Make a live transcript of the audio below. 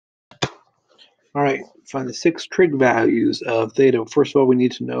All right, find the 6 trig values of theta. First of all, we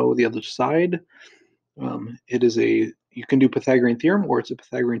need to know the other side. You can do Pythagorean theorem or it's a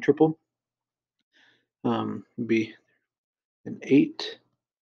Pythagorean triple. It'd be an 8.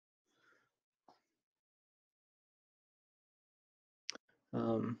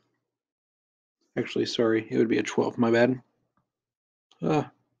 Actually, sorry, it would be a 12, my bad. Yeah,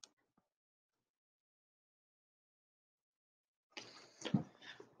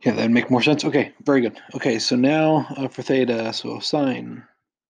 that'd make more sense. Okay, very good. Okay, so now for theta, so sine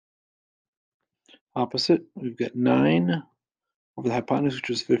opposite, we've got 9 over the hypotenuse, which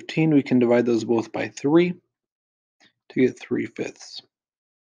is 15. We can divide those both by 3 to get 3/5.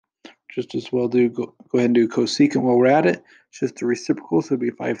 Just as well go ahead and do cosecant while we're at it. It's just the reciprocal, so it'd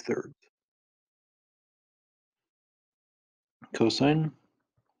be 5/3. Cosine,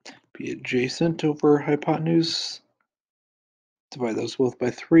 be adjacent over hypotenuse. Divide those both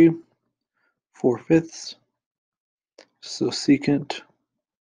by 3, 4/5. So secant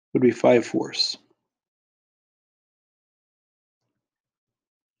would be 5/4.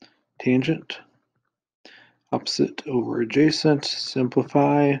 Tangent, opposite over adjacent,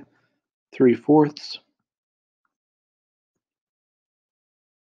 simplify, 3/4.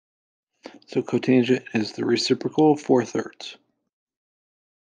 So cotangent is the reciprocal, 4/3.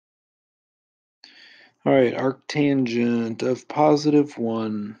 All right, arctangent of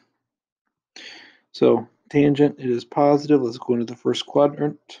 +1. So tangent, it is positive. Let's go into the first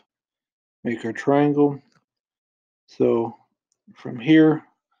quadrant, make our triangle. So from here,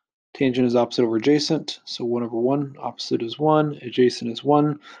 tangent is opposite over adjacent. So 1/1, opposite is 1, adjacent is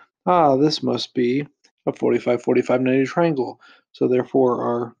 1. This must be a 45, 45, 90 triangle. So therefore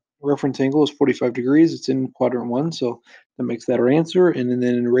our reference angle is 45 degrees. It's in quadrant 1, so that makes that our answer. And then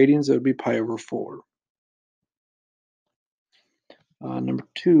in radians, that would be pi/4. Number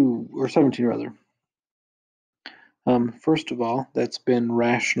 2, or 17 rather. First of all, that's been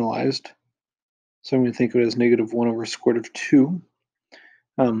rationalized. So I'm going to think of it as -1/√2.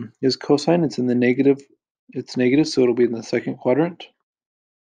 Is cosine, it's in the negative, it's negative, so it'll be in the second quadrant.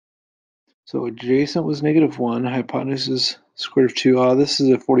 So adjacent was -1, hypotenuse is √2. This is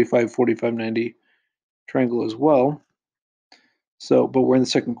a 45, 45, 90 triangle as well. So, but we're in the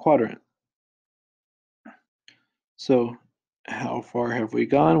second quadrant. So how far have we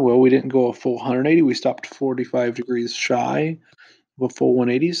gone? Well, we didn't go a full 180. We stopped 45 degrees shy of a full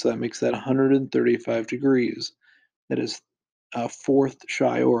 180, so that makes that 135 degrees. That is a fourth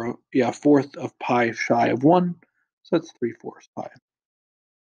shy, or yeah, fourth of pi shy of 1. So that's 3/4 pi.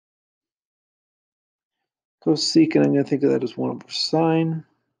 Cosecant, I'm going to think of that as 1/sine.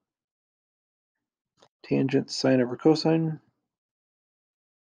 Tangent, sine over cosine.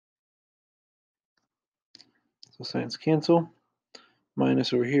 So sines cancel.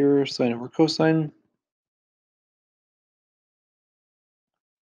 Minus over here, sine over cosine.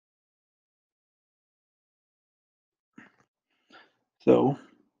 So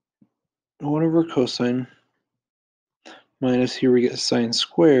 1/cosine minus, here we get sine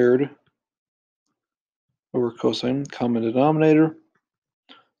squared over cosine, common denominator.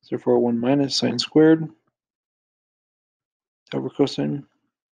 So therefore 1 minus sine squared over cosine.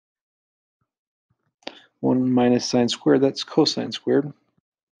 1 minus sine squared, that's cosine squared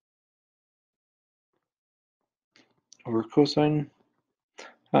over cosine.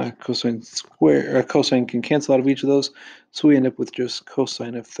 Cosine square, cosine can cancel out of each of those, so we end up with just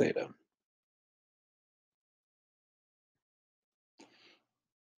cosine of theta.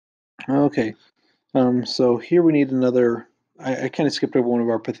 Okay, so here we need another. I kind of skipped over one of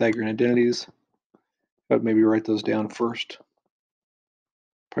our Pythagorean identities, but maybe write those down first.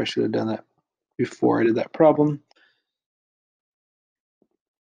 Probably should have done that before I did that problem.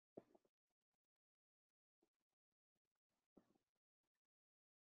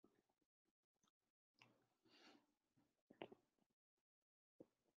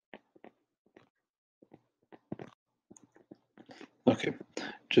 Okay,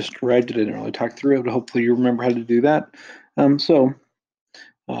 just right, I didn't really talk through it, but hopefully you remember how to do that. I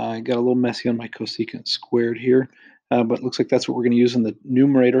got a little messy on my cosecant squared here, but it looks like that's what we're going to use in the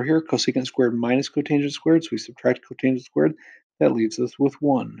numerator here. Cosecant squared minus cotangent squared, so we subtract cotangent squared. That leaves us with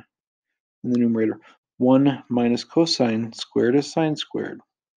 1 in the numerator. 1 minus cosine squared is sine squared.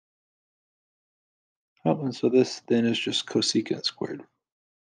 And so this then is just cosecant squared.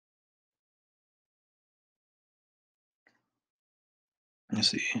 Let's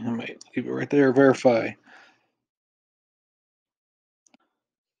see, I might leave it right there, verify.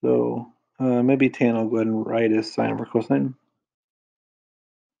 So maybe tan I'll go ahead and write as sine over cosine.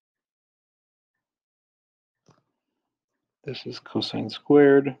 This is cosine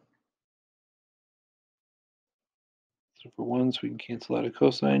squared So for 1, so we can cancel out a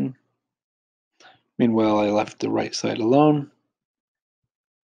cosine. Meanwhile, I left the right side alone.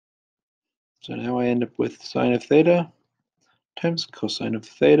 So now I end up with sine of theta times cosine of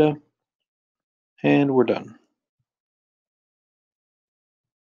theta, and we're done.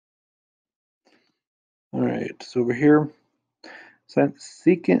 All right, so over here,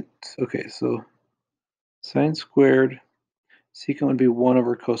 secant, okay, so sine squared, secant would be 1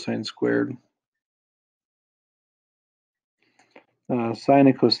 over cosine squared. Sine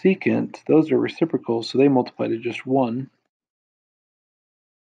and cosecant, those are reciprocal, so they multiply to just 1.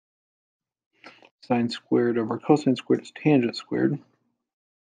 Sine squared over cosine squared is tangent squared.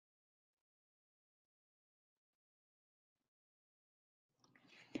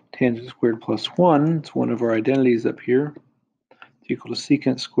 Tangent squared plus 1, it's one of our identities up here. It's equal to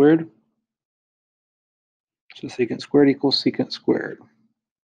secant squared. So secant squared equals secant squared.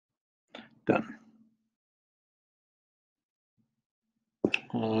 Done.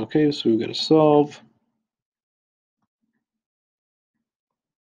 Okay, so we've got to solve.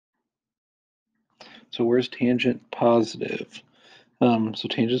 So where's tangent positive? So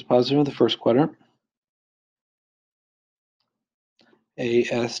tangent is positive in the first quadrant.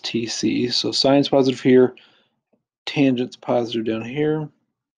 ASTC. So sine's positive here, tangent's positive down here,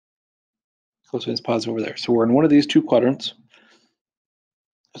 cosine's positive over there. So we're in one of these two quadrants.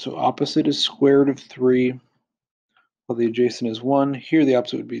 So opposite is square root of 3, while the adjacent is 1. Here the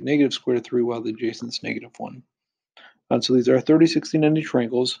opposite would be negative square root of 3, while the adjacent is negative 1. So these are 30, 60, 90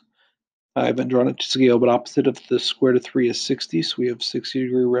 triangles. I haven't drawn it to scale, but opposite of the square root of 3 is 60, so we have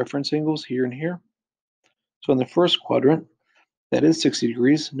 60-degree reference angles here and here. So in the first quadrant, that is 60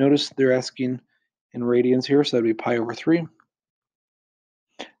 degrees. Notice they're asking in radians here, so that would be pi over 3.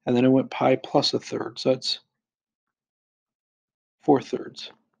 And then it went pi plus 1/3, so that's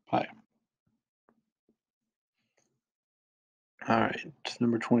 4/3 pi. All right,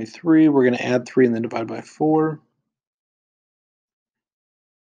 number 23, we're going to add 3 and then divide by 4.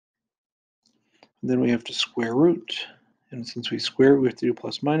 And then we have to square root. And since we square it, we have to do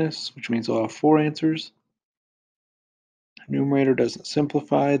plus minus, which means I'll have 4 answers. The numerator doesn't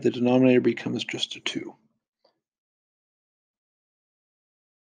simplify. The denominator becomes just a 2.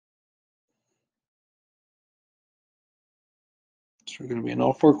 So we're going to be in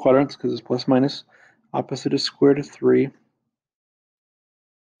all 4 quadrants because it's plus minus. Opposite is square root of 3.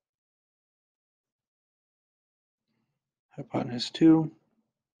 Hypotenuse 2.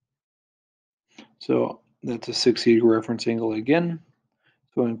 So that's a 60-degree reference angle again.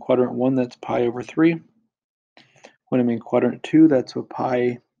 So in quadrant 1, that's pi over 3. When I'm in quadrant 2, that's a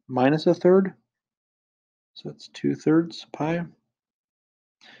pi minus 1/3. So that's 2/3 pi.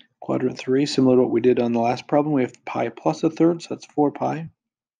 Quadrant 3, similar to what we did on the last problem, we have pi plus 1/3, so that's 4 pi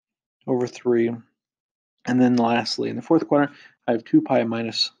over 3. And then lastly, in the fourth quadrant, I have 2 pi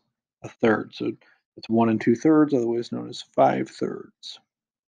minus 1/3. So it's 1 2/3, otherwise known as 5/3.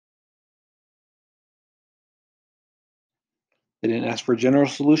 They didn't ask for general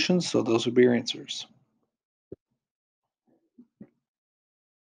solutions, so those would be your answers.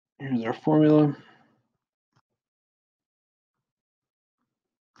 Here's our formula.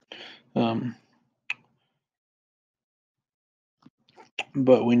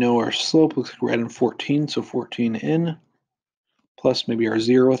 But we know our slope looks like we're adding 14, so 14n plus maybe our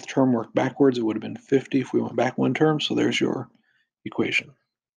 0th term worked backwards. It would have been 50 if we went back 1 term, so there's your equation.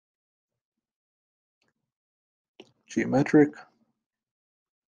 Geometric.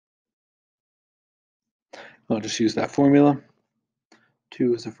 I'll just use that formula.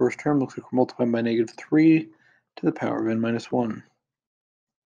 2 is the first term. Looks like we're multiplying by negative 3 to the power of n minus 1.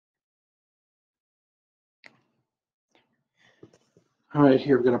 All right,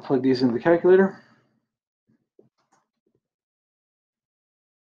 here we're going to plug these into the calculator.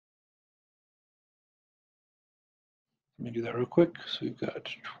 Let me do that real quick. So we've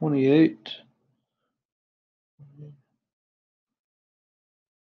got 28.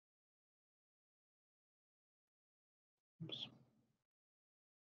 Oops.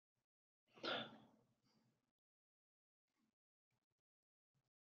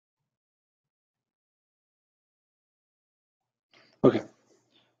 Okay,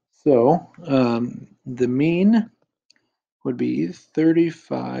 so the mean would be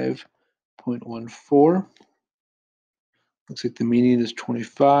 35.14. Looks like the median is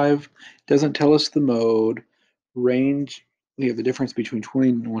 25. Doesn't tell us the mode. Range, we have the difference between 20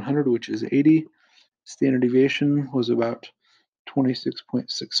 and 100, which is 80. Standard deviation was about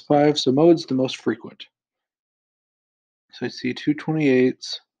 26.65. So mode's the most frequent. So I see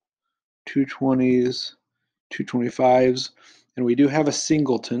 228s, 220s, 225s, and we do have a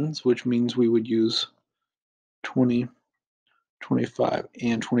singletons, which means we would use 20 25,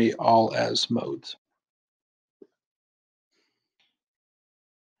 and 28 all as modes.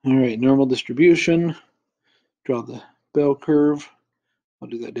 All right, normal distribution. Draw the bell curve. I'll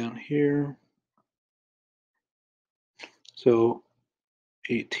do that down here. So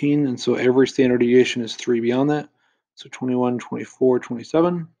 18, and so every standard deviation is 3 beyond that. So 21, 24,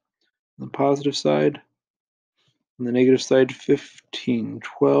 27 on the positive side. On the negative side, 15,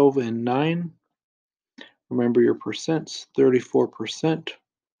 12, and 9. Remember your percents, 34%,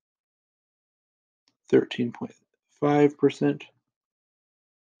 13.5%,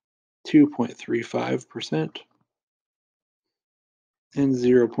 2.35%, and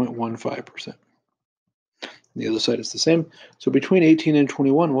 0.15%. The other side is the same. So between 18 and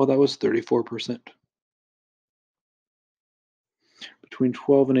 21, well, that was 34%. Between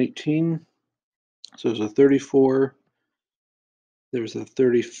 12 and 18, so there's a 34, there's a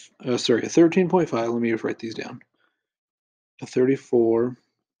 13.5. Let me just write these down. A 34.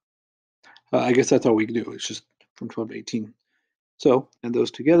 I guess that's all we can do. It's just from 12 to 18. So add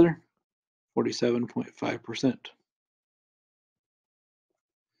those together, 47.5%.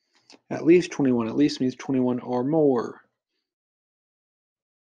 At least 21. At least means 21 or more.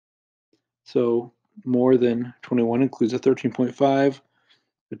 So more than 21 includes a 13.5,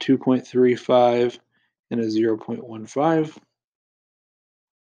 a 2.35, and a 0.15.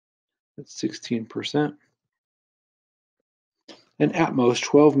 That's 16%. And at most,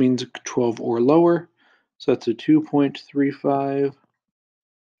 12 means 12 or lower. So that's a 2.35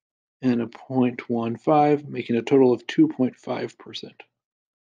 and a 0.15, making a total of 2.5%.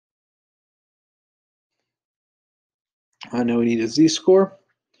 Now we need a z-score.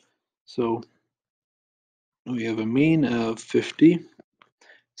 So we have a mean of 50,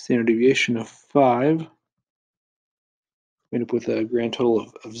 standard deviation of 5. We end up with a grand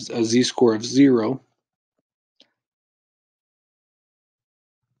total of a z-score of 0.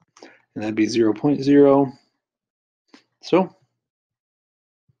 And that'd be 0.0. So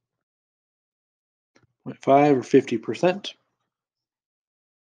 0.5 or 50%.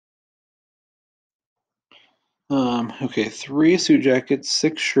 Okay, 3 suit jackets,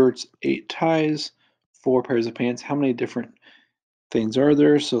 6 shirts, 8 ties, 4 pairs of pants. How many different things are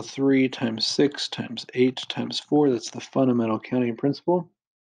there? So 3 times 6 times 8 times 4. That's the fundamental counting principle.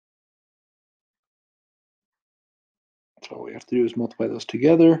 So all we have to do is multiply those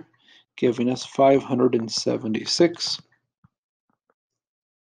together, giving us 576.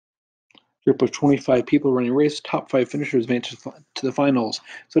 Group of 25 people running a race. Top 5 finishers advance to the finals.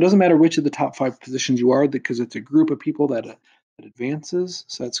 So it doesn't matter which of the top 5 positions you are, because it's a group of people that advances.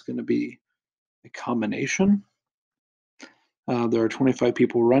 So that's going to be a combination. There are 25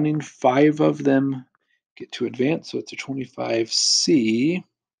 people running. 5 of them get to advance. So it's a 25C.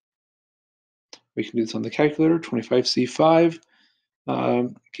 We can do this on the calculator. 25C5,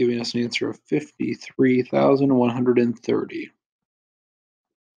 giving us an answer of 53,130.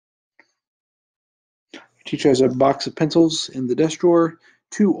 Teacher has a box of pencils in the desk drawer,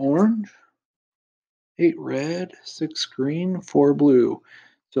 2 orange, 8 red, 6 green, 4 blue.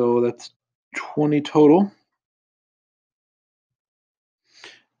 So that's 20 total.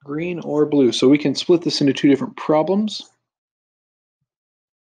 Green or blue. So we can split this into 2 different problems.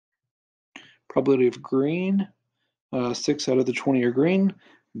 Probability of green, 6 out of the 20 are green.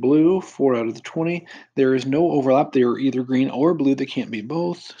 Blue, 4 out of the 20. There is no overlap. They are either green or blue. They can't be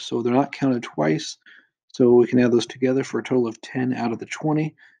both, so they're not counted twice. So we can add those together for a total of 10 out of the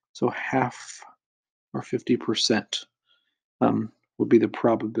 20. So half or 50% would be the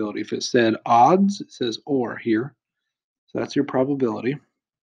probability. If it said odds, it says or here. So that's your probability.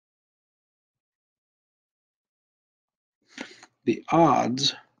 The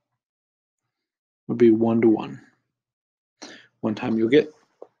odds would be 1 to 1. One time you'll get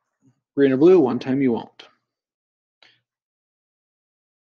green or blue, one time you won't.